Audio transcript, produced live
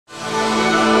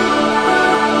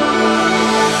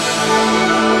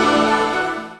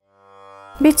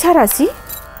बिच्छा राशि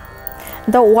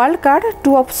the world card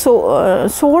 2 of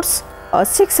source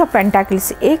 6 of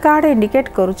pentacles A card indicate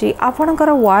करुच्ची आपणकर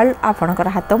world आपणकर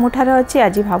हाथ मुठार अच्छी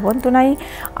आज भावतु ना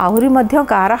आहरी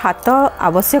कार हाथ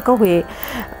आवश्यक हुए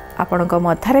आपण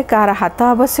मथारे कार हाथ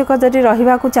आवश्यक जदि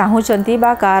रहा चाहूँगी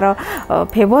कार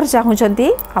फेवर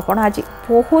चाहूँगी आपण आज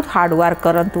बहुत हार्ड वर्क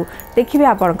करंतु देखिए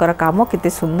आपणकर काम केते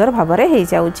सुंदर भाव में हो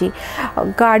जाऊँगी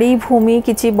गाड़ी भूमि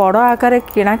किसी बड़ आकार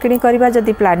किणाकिणी करवा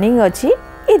जदि प्लानिंग अच्छी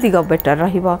ये दिग बेटर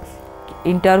रहिबो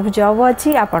इंटरव्यू जॉब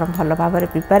अच्छी आपण भल भाव में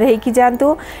प्रिपेयर होकि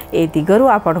जातु ए दिगरु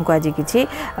आपण को आज किसी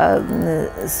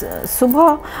शुभ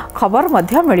खबर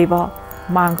मध्य मिलिबो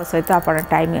माँ सहित आप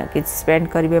टाइम कि स्पेंड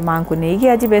करेंगे माँ को लेकिन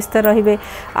आज व्यस्त रे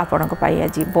आपण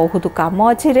आज बहुत काम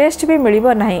अच्छी रेस्ट भी मिल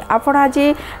ना आपण आज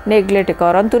नेग्लेक्ट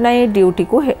करंतु नहीं ड्यूटी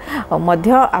को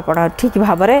आप ठीक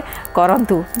भाव में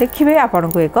करंतु देखिए आपण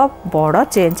को एक बड़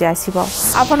चेंज आसीबो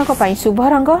आपण शुभ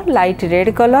रंग लाइट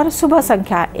रेड कलर शुभ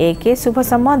संख्या 1 शुभ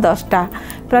समय 10टा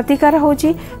प्रतिकार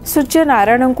होची सूर्य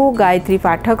नारायण को गायत्री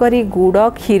पाठ करी गुड़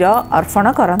क्षीर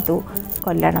अर्पण करंतु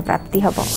कल्याण प्राप्ति हबो।